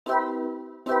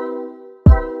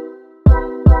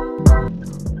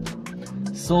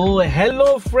So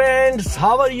hello friends,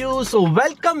 how are you? So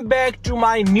welcome back to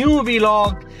my new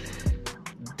vlog.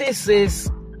 This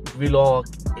vlog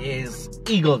is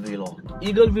Eagle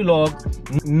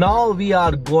vlog. Now we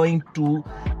are going to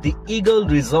the Eagle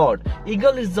Resort.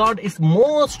 Eagle Resort is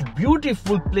most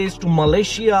beautiful place to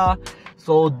Malaysia.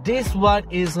 So this one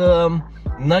is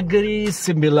Negeri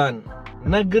Sembilan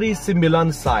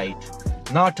side,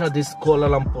 not this Kuala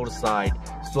Lumpur side.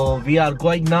 So we are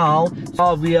going now.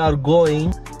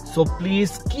 So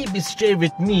please stay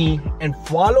with me and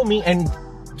follow me, and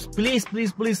please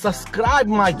subscribe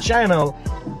my channel,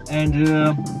 and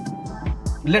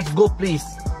let's go, please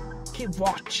keep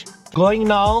watch. Going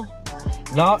now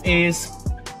is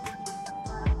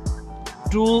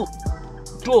 2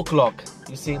 o'clock,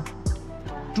 you see,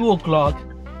 2 o'clock.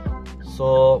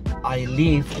 So I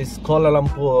leave this Kuala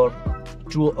Lumpur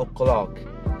 2 o'clock.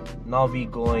 Now we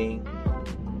going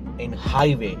in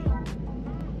highway.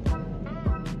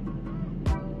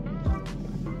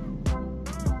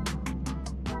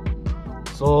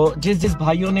 So जिस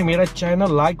भाइयों ने मेरा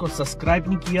channel like और subscribe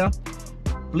नहीं किया,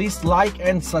 please like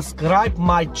and subscribe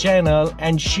my channel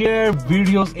and share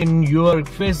videos in your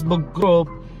Facebook group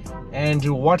and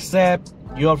WhatsApp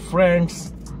your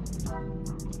friends.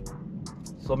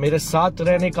 So मेरे साथ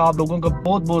रहने का आप लोगों का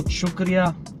बहुत बहुत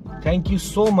शुक्रिया. Thank you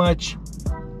so much.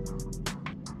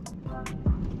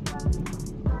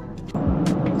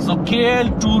 So KL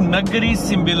to Negeri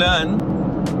Sembilan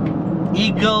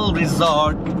Eagle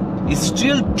Resort is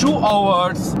still 2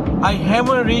 hours. I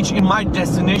haven't reached in my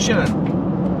destination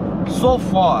so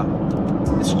far.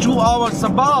 It's 2 hours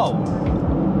above.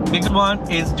 This one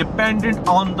is dependent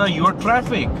on your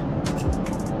traffic.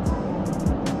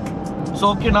 So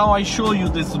okay, now I show you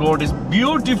this road. Is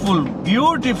beautiful,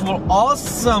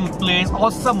 awesome place,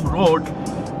 awesome road.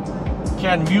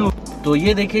 Can view. तो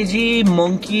ये देखिए जी,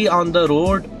 monkey on the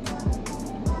road.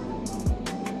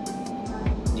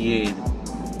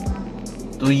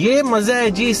 ये मजा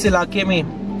है जी इस इलाके में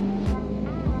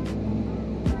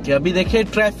कि अभी देखे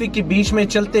ट्रैफिक के बीच में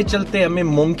चलते चलते हमें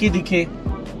मोंकी दिखे.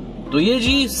 तो ये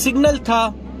जी सिग्नल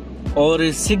था,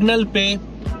 और सिग्नल पे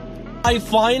I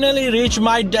finally reach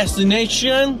my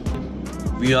destination.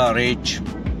 We are reach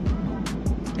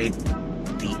at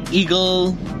the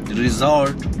Eagle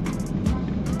Resort.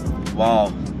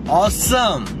 Wow,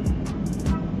 awesome.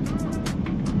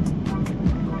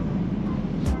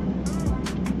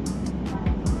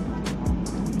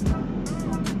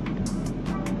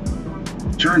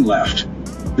 Turn left,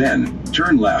 then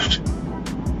turn left.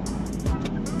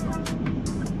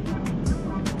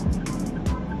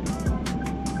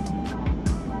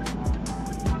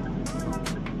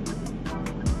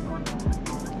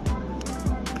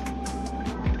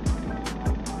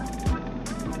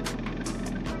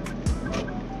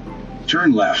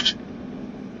 Turn left.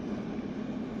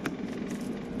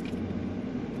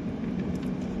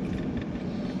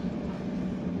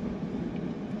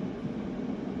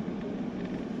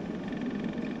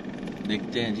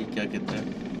 देखते हैं जी क्या कहते हैं.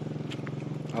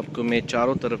 आपको मैं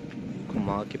चारों तरफ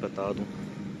घुमा के बता दूं.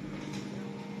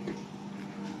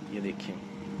 ये देखिए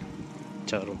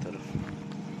चारों तरफ,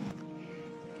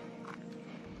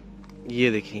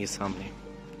 ये देखिए ये सामने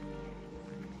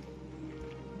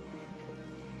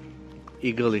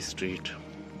ईगल स्ट्रीट,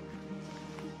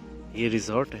 ये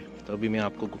रिजॉर्ट है. तो अभी मैं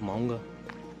आपको घुमाऊंगा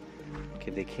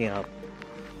कि देखिए आप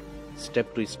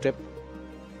स्टेप टू स्टेप.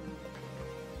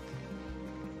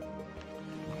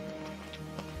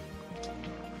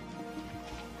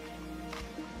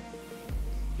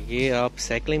 ये आप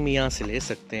साइकिलिंग में यहाँ से ले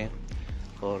सकते हैं,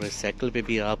 और साइकिल पे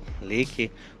भी आप लेके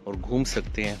और घूम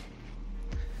सकते हैं.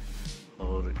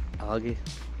 और आगे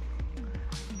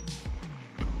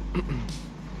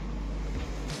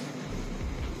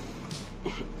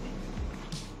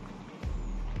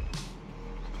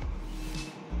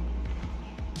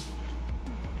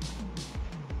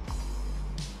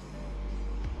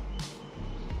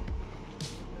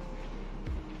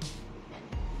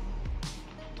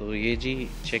तो ये जी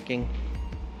चेकिंग,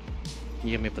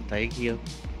 ये हमें बताएगी अब.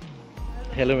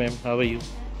 Hello ma'am, how are you?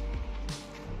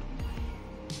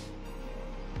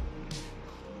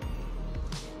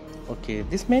 Okay,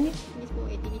 this many.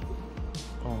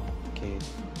 Okay,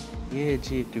 ये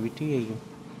जी एक्टिविटी है ये.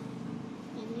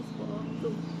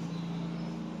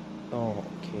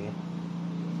 ओके,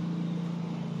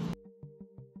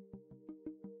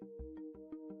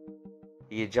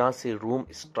 ये जहाँ से रूम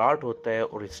स्टार्ट होता है,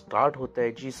 और स्टार्ट होता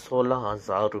है जी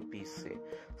 16,000 रुपये से.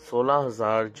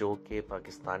 16,000 जो कि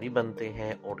पाकिस्तानी बनते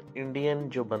हैं, और इंडियन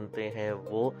जो बनते हैं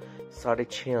वो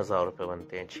 6,500 रुपये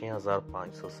बनते हैं.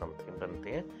 6,500 समथिंग बनते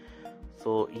हैं.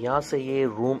 सो यहाँ से ये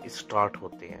रूम स्टार्ट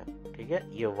होते हैं. ठीक है,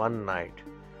 ये 1 नाइट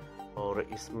और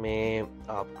इसमें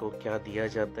आपको क्या दिया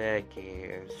जाता है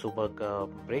कि सुबह का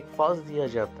ब्रेकफास्ट दिया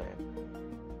जाता है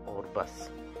और बस।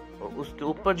 और उसके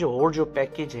ऊपर जो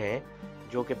पैकेज है,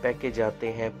 जो कि पैकेज आते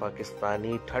हैं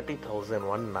पाकिस्तानी 30,000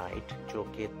 वन नाइट, जो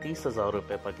कि 30,000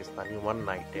 रुपये पाकिस्तानी वन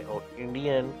नाइट है, और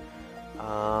इंडियन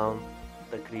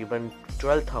तकरीबन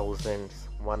 12,000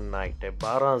 वन नाइट है।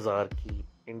 12,000 की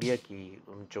इंडिया की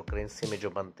जो करेंसी में जो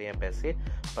बनते हैं पैसे,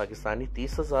 पाकिस्तानी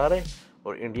 30,000 है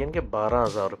और इंडियन के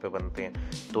 12,000 रुपये बनते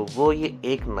हैं। तो वो ये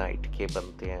एक नाइट के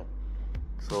बनते हैं।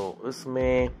 सो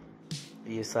उसमें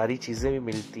ये सारी चीज़ें भी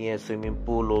मिलती हैं, स्विमिंग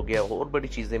पूल हो गया, और बड़ी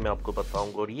चीज़ें मैं आपको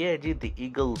बताऊंगा। और ये है जी द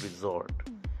ईगल रिजॉर्ट।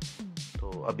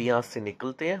 तो अभी यहाँ से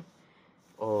निकलते हैं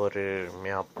और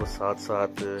मैं आपको साथ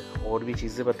साथ और भी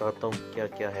चीज़ें बताता हूँ क्या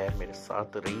क्या है। मेरे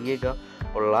साथ रहिएगा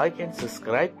और लाइक एंड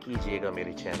सब्सक्राइब कीजिएगा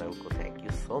मेरे चैनल को। Thank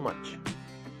you so much.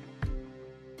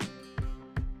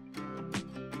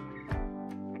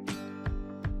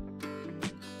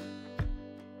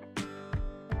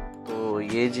 तो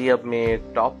ये जी अब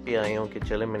मैं टॉप पे आया हूँ कि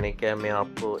चले, मैंने क्या मैं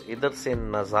आपको इधर से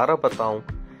नज़ारा बताऊं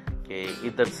कि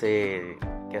इधर से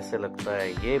कैसे लगता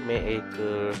है। ये मैं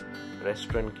एक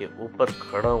रेस्टोरेंट के ऊपर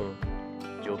खड़ा हूँ,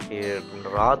 जो कि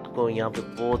रात को यहाँ पे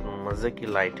बहुत मज़े की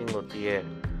लाइटिंग होती है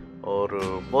और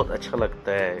बहुत अच्छा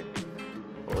लगता है।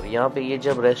 और यहाँ पे ये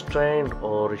जब रेस्टोरेंट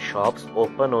और शॉप्स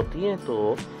ओपन होती हैं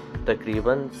तो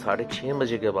तकरीबन 6:30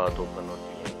 बजे के बाद ओपन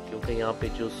होती हैं, क्योंकि यहाँ पे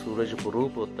जो सूरज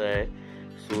गुरूब होता है,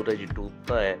 सूरज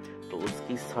डूबता है, तो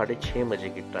उसकी 6:30 बजे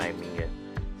की टाइमिंग है।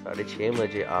 6:30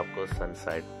 बजे आपको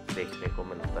सनसेट देखने को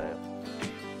मिलता है।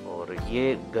 और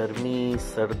ये गर्मी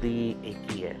सर्दी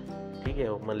एक ही है, ठीक है।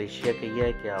 और मलेशिया का ये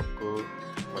है कि आपको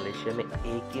मलेशिया में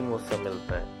एक ही मौसम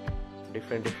मिलता है,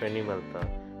 डिफरेंट नहीं मिलता।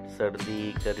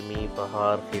 सर्दी गर्मी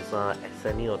बहार फिजा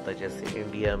ऐसा नहीं होता जैसे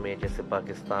इंडिया में, जैसे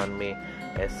पाकिस्तान में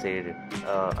ऐसे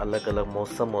अलग अलग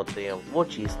मौसम होते हैं, वो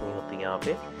चीज़ नहीं होती यहाँ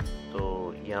पे।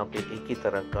 तो यहाँ पे एक ही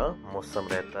तरह का मौसम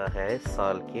रहता है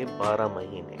साल के 12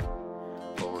 महीने।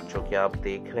 और जो कि आप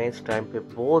देख रहे हैं इस टाइम पे,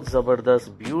 बहुत ज़बरदस्त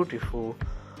ब्यूटीफुल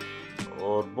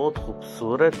और बहुत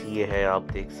खूबसूरत ये है,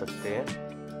 आप देख सकते हैं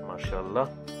माशाल्लाह,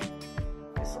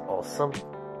 इट्स ऑसम।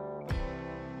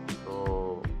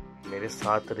 तो मेरे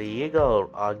साथ रहिएगा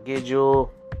और आगे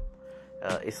जो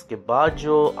इसके बाद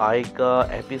जो आएगा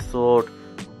एपिसोड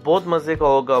बहुत मज़े का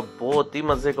होगा, बहुत ही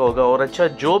मज़े का होगा। और अच्छा,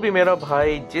 जो भी मेरा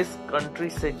भाई जिस कंट्री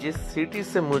से, जिस सिटी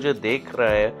से मुझे देख रहा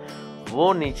है,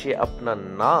 वो नीचे अपना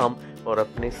नाम और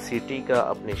अपने सिटी का,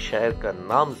 अपने शहर का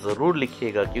नाम ज़रूर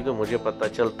लिखिएगा, क्योंकि मुझे पता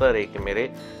चलता रहे कि मेरे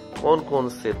कौन कौन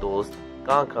से दोस्त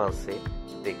कहाँ से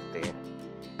देखते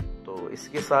हैं। तो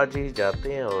इसके साथ ही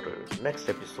जाते हैं और नेक्स्ट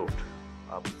एपिसोड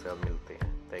आपसे मिलते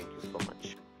हैं। Thank you so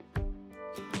much.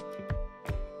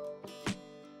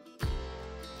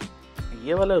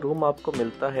 ये वाला रूम आपको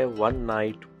मिलता है वन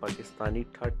नाइट पाकिस्तानी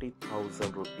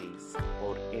 30,000 रुपीज़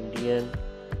और इंडियन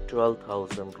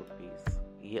 12,000 रुपीज़।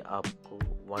 ये आपको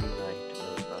वन नाइट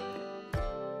मिलता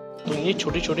है। तो ये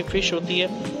छोटी छोटी फिश होती है,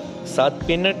 7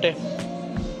 पीनट है,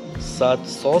 7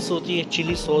 सॉस होती है,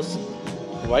 chilli sauce,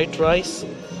 white rice,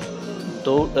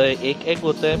 1 egg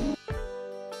होता है,